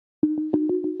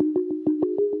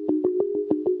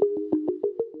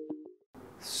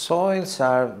Soils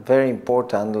are very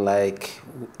important, like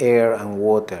air and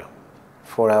water,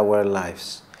 for our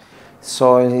lives.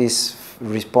 Soil is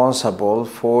responsible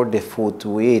for the food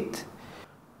we eat.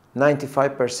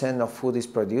 95% of food is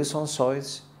produced on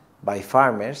soils by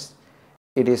farmers.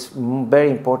 It is very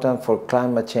important for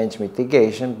climate change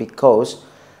mitigation because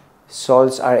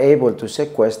soils are able to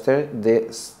sequester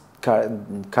the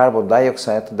carbon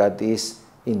dioxide that is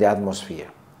in the atmosphere.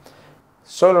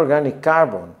 Soil organic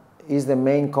carbon is the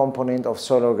main component of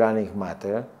soil organic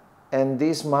matter, and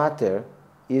this matter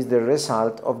is the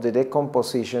result of the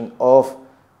decomposition of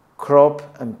crop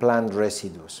and plant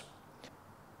residues.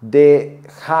 The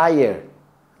higher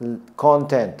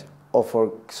content of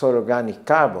soil organic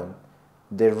carbon,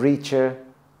 the richer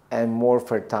and more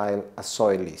fertile a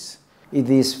soil is. It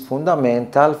is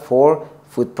fundamental for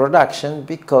food production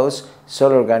because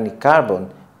soil organic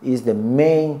carbon is the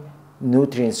main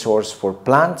nutrient source for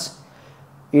plants.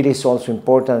 It is also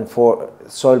important for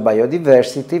soil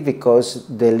biodiversity because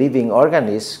the living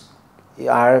organisms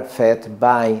are fed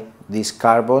by this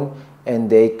carbon and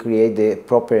they create the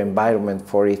proper environment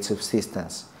for its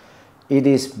subsistence. It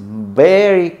is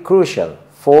very crucial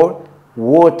for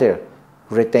water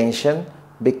retention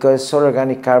because soil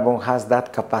organic carbon has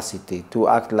that capacity to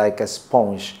act like a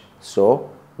sponge, so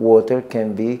water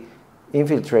can be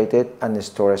infiltrated and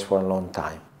stored for a long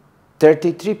time.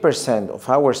 33% of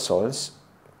our soils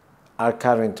are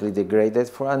currently degraded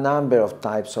for a number of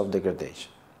types of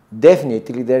degradation.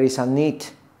 Definitely there is a need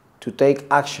to take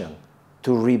action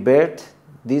to revert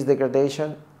this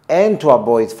degradation and to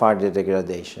avoid further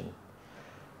degradation.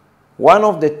 One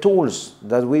of the tools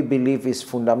that we believe is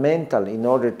fundamental in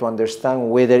order to understand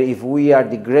whether if we are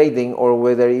degrading or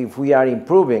whether if we are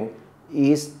improving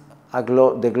is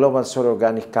the global soil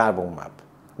organic carbon map.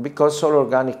 Because soil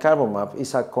organic carbon map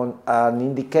is an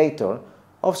indicator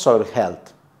of soil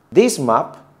health. This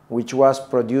map, which was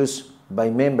produced by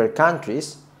member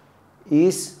countries,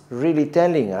 is really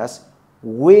telling us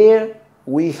where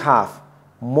we have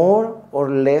more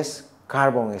or less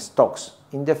carbon stocks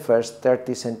in the first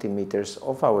 30 centimeters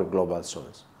of our global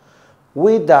soils.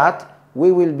 With that,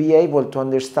 we will be able to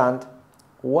understand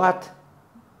what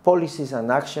policies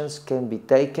and actions can be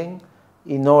taken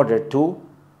in order to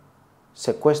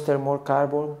sequester more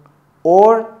carbon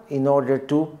or in order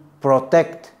to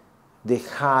protect the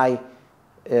high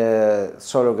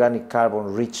soil organic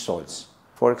carbon rich soils.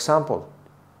 For example,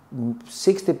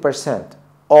 60%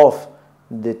 of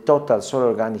the total soil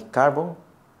organic carbon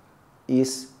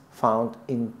is found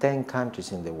in 10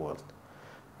 countries in the world.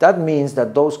 That means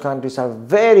that those countries are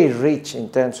very rich in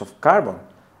terms of carbon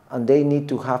and they need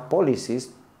to have policies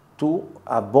to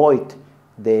avoid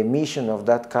the emission of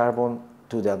that carbon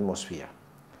to the atmosphere.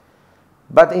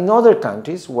 But in other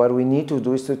countries, what we need to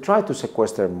do is to try to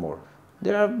sequester more.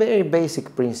 There are very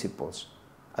basic principles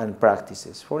and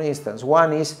practices. For instance,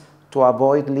 one is to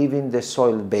avoid leaving the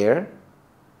soil bare,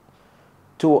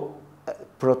 to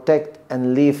protect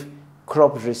and leave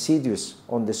crop residues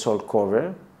on the soil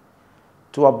cover,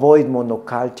 to avoid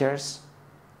monocultures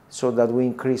so that we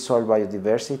increase soil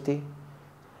biodiversity,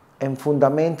 and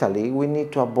fundamentally we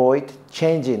need to avoid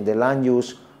changing the land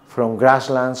use from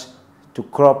grasslands to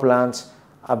croplands,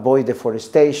 avoid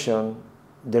deforestation,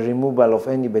 the removal of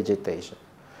any vegetation.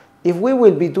 If we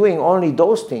will be doing only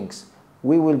those things,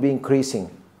 we will be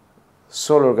increasing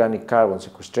soil organic carbon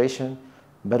sequestration,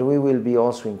 but we will be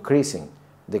also increasing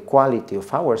the quality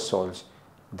of our soils,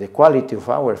 the quality of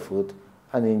our food,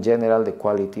 and in general the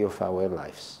quality of our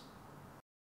lives.